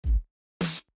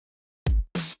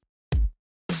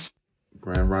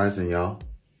Grand Rising, y'all.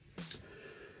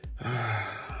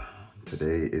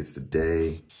 Today is the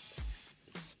day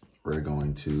we're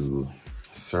going to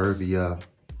Serbia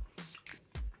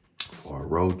for a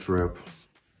road trip.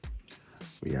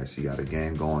 We actually got a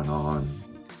game going on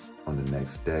the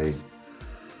next day.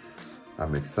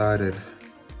 I'm excited.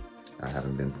 I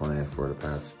haven't been playing for the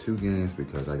past 2 games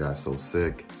because I got so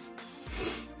sick.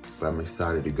 But I'm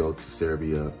excited to go to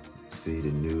Serbia, see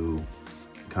the new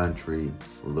country,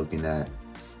 looking at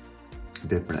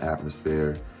different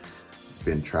atmosphere.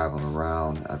 Been traveling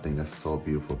around. I think that's so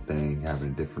beautiful thing,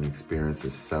 having a different experience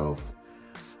itself.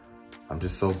 I'm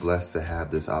just so blessed to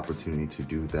have this opportunity to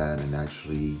do that and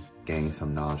actually gain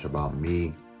some knowledge about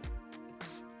me.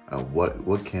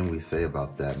 What can we say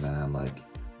about that, man? Like,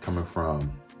 coming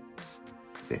from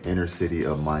the inner city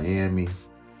of Miami,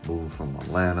 moving from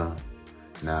Atlanta,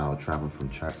 now traveling from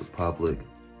Czech Republic,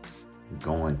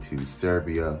 going to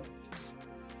Serbia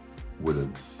with a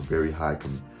very high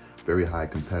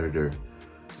competitor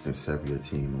in Serbia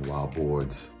team, Wild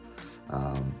Boards.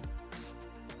 I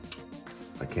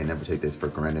can't ever take this for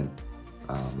granted.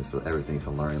 Everything's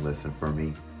a learning lesson for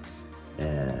me.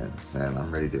 And man,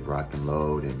 I'm ready to rock and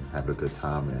load and have a good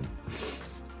time and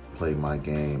play my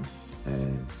game.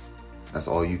 And that's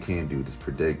all you can do, just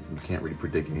predict. You can't really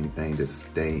predict anything, you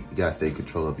gotta stay in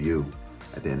control of you.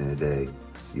 At the end of the day,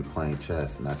 you're playing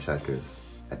chess, not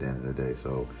checkers at the end of the day.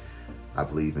 So I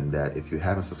believe in that. If you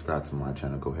haven't subscribed to my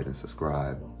channel, go ahead and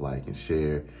subscribe, like, and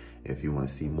share. If you want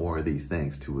to see more of these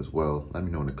things too as well, let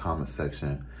me know in the comment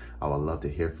section. I would love to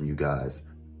hear from you guys.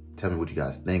 Tell me what you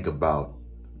guys think about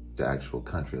the actual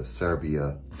country of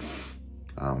Serbia.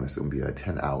 It's gonna be a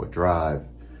 10-hour drive,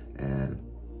 and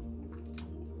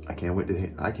I can't wait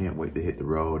to hit the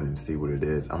road and see what it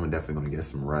is. I'm definitely gonna get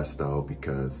some rest though,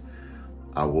 because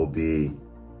I will be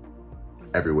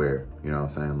everywhere. You know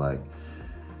what I'm saying? Like,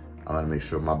 I want to make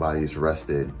sure my body is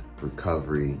rested,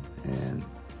 recovery, and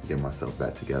get myself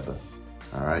back together.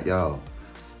 All right, y'all.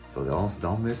 So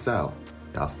don't miss out.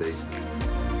 Y'all stay tuned.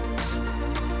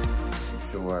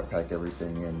 Sure, I pack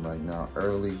everything in right now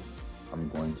early. I'm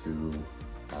going to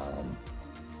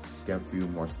get a few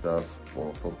more stuff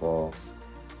for football,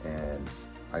 and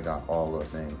I got all the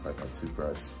things like a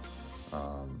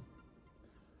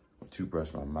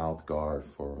toothbrush, my mouth guard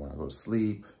for when I go to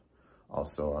sleep.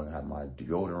 Also, I have my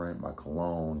deodorant, my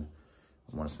cologne.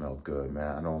 I want to smell good,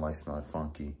 man. I don't like smelling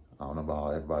funky. I don't know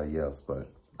about everybody else,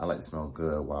 but I like to smell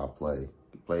good while I play.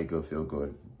 You play good, feel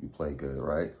good. You play good,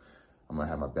 right? I'm gonna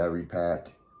have my battery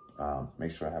pack.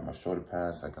 Make sure I have my shoulder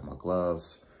pads. I got my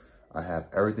gloves. I have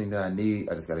everything that I need.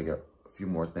 I just gotta get a few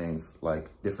more things, like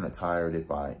different attire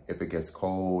if it gets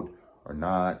cold or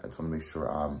not. I just wanna make sure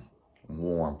I'm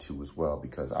warm too as well,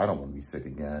 because I don't want to be sick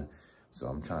again. So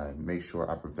I'm trying to make sure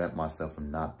I prevent myself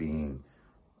from not being,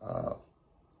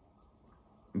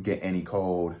 get any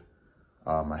cold.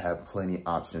 I have plenty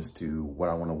options to what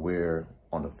I want to wear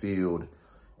on the field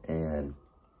and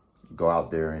go out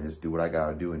there and just do what I got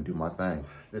to do and do my thing.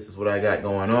 This is what I got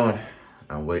going on.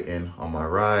 I'm waiting on my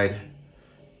ride,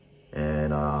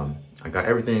 and I got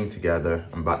everything together.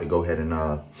 I'm about to go ahead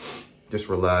and just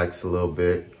relax a little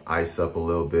bit, ice up a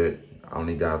little bit. I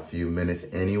only got a few minutes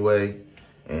anyway,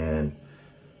 and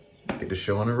get the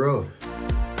show on the road.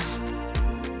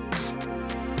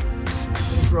 In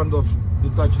front of the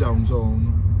touchdown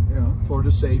zone, yeah, for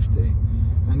the safety,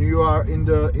 and you are in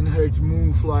the inherent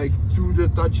move like to the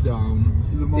touchdown.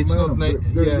 The momentum. It's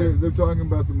not. They're talking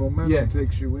about the momentum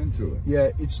takes you into it.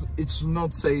 Yeah, it's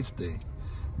not safety,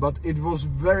 but it was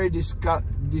very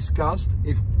discussed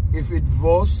if it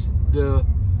was the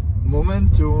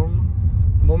momentum.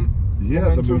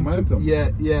 The momentum.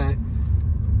 Yeah.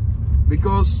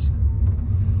 Because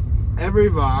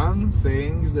everyone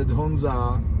thinks that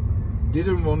Honza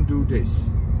didn't want to do this.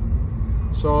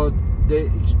 So they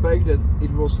expect that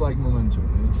it was like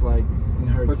momentum. It's like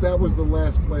inherited. But that was the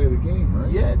last play of the game,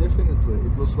 right? Yeah, definitely.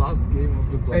 It was last game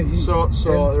of the play.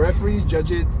 So referees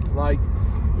judge it like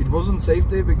it wasn't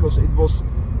safety, because it was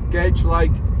catch,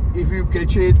 like if you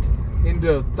catch it in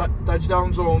the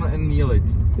touchdown zone and kneel it.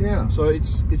 Yeah. So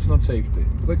it's not safety.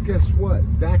 But guess what?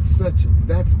 That's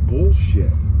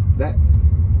bullshit. The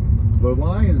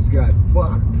Lions got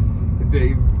fucked.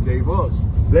 They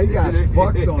got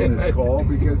fucked on this call,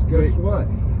 because guess what?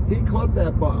 He caught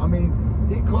that ball. I mean,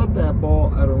 he caught that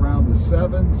ball at around the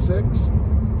 7-6.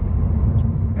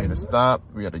 And to stop,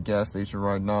 we at the gas station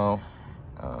right now.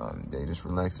 They just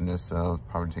relaxing themselves,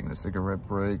 probably taking a cigarette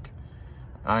break.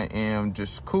 I am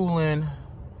just cooling.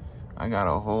 I got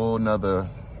a whole nother,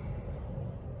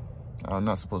 I'm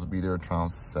not supposed to be there around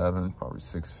 7, probably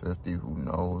 6:50, who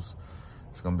knows.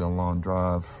 It's gonna be a long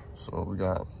drive. So we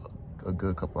got a a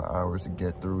good couple of hours to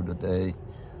get through the day.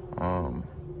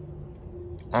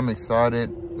 I'm excited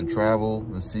to travel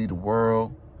and see the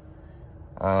world.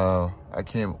 I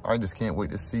just can't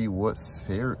wait to see what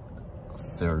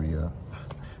Serbia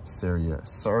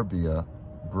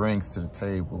brings to the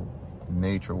table,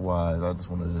 nature-wise. I just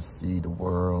want to just see the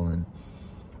world and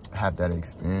have that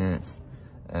experience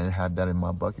and have that in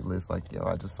my bucket list. Like, yo,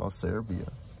 I just saw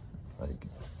Serbia. Like,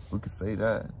 we could say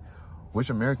that. Which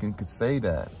American could say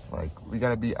that? Like, we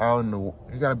gotta be out in the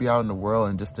world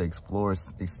and just to explore,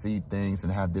 see things,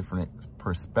 and have different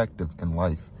perspective in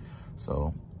life.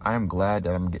 So I am glad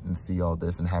that I'm getting to see all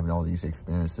this and having all these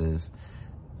experiences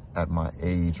at my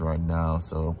age right now.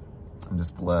 So I'm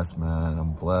just blessed, man.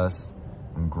 I'm blessed.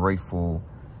 I'm grateful,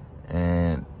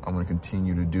 and I'm gonna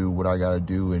continue to do what I gotta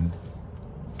do and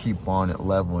keep on it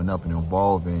leveling up and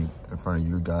evolving in front of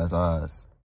you guys' eyes.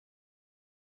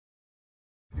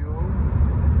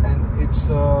 And it's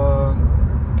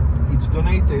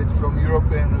donated from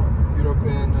European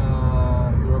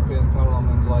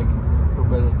Parliament, like, for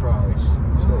better price.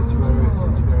 So it's very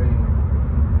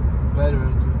better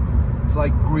it's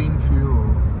like green fuel,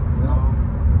 you know.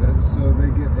 So they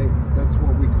get that's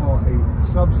what we call a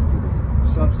subsidy.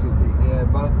 Yeah,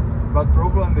 but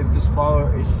problem with this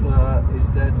flower is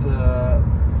that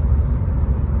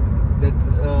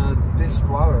this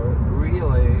flower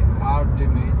really hard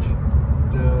damage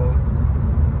the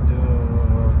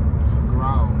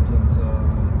ground and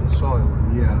the soil.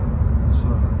 Yeah. The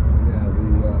soil. Yeah.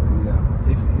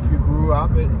 If you grew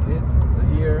up it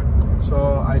here,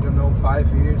 so I don't know,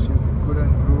 5 years, you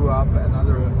couldn't grow up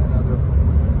another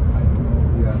I don't know.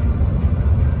 Yeah.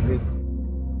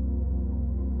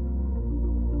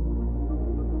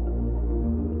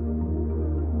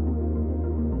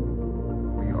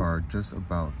 We are just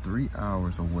about 3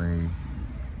 hours away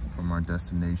from our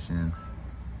destination.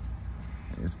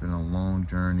 It's been a long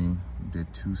journey. We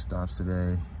did 2 stops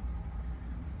today.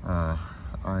 I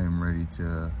am ready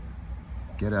to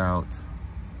get out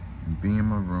and be in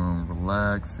my room,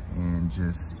 relax, and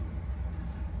just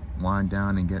wind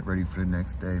down and get ready for the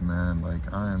next day, man.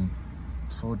 Like, I am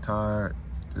so tired,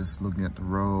 just looking at the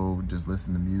road, just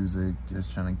listening to music,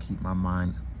 just trying to keep my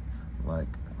mind like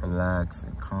relaxed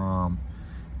and calm.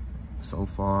 So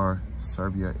far,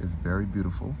 Serbia is very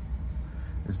beautiful.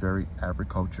 It's very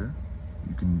agriculture.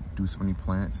 You can do so many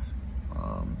plants,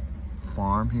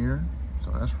 farm here. So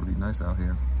that's really nice out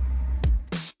here.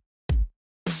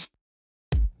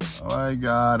 Oh my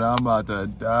God, I'm about to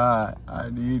die. I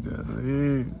need to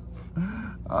leave.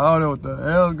 I don't know what the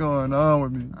hell's going on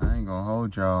with me. I ain't gonna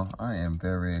hold y'all. I am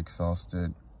very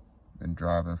exhausted. Been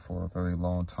driving for a very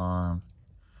long time.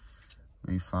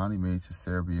 We finally made it to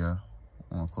Serbia.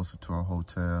 We're closer to our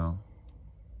hotel.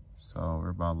 So we're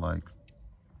about like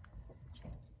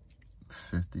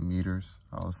 50 meters,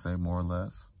 I would say, more or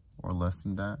less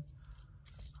than that.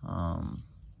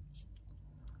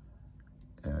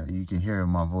 Yeah, you can hear in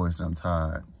my voice that I'm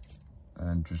tired.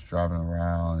 And just driving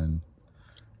around and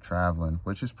traveling,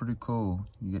 which is pretty cool.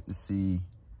 You get to see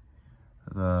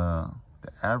the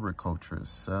agriculture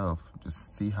itself,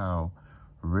 just see how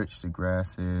rich the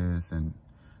grass is and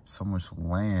so much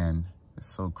land. It's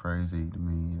so crazy to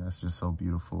me. That's just so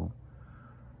beautiful.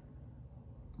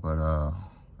 But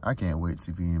I can't wait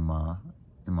to be in my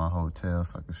hotel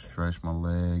so I can stretch my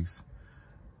legs,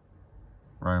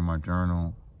 write my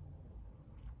journal,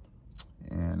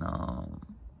 and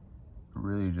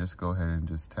really just go ahead and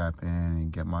just tap in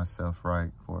and get myself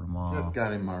right for tomorrow. Just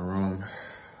got in my room.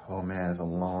 Oh man, it's a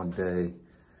long day.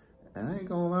 And I ain't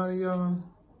gonna lie to y'all,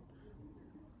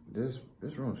 this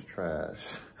room's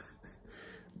trash.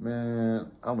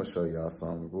 Man, I'm gonna show y'all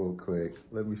something real quick.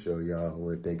 Let me show y'all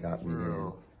what they got me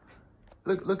in.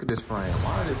 Look at this frame.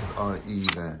 Why this is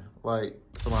uneven? Like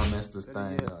somebody messed this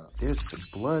thing up.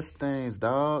 It's blood stains,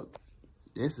 dog.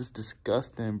 This is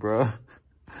disgusting, bro.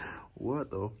 What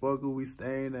the fuck are we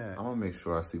staying at? I'm gonna make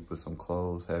sure I sleep with some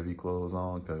clothes, heavy clothes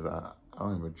on, because I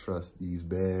don't even trust these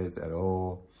beds at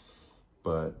all.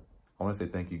 But I want to say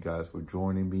thank you guys for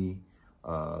joining me,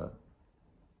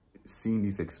 seeing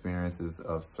these experiences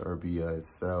of Serbia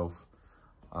itself.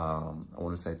 I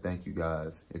want to say thank you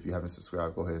guys. If you haven't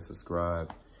subscribed, go ahead and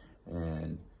subscribe.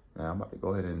 And man, I'm about to go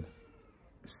ahead and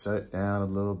shut down a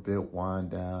little bit, wind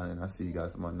down, and I'll see you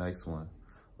guys in my next one.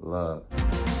 Love.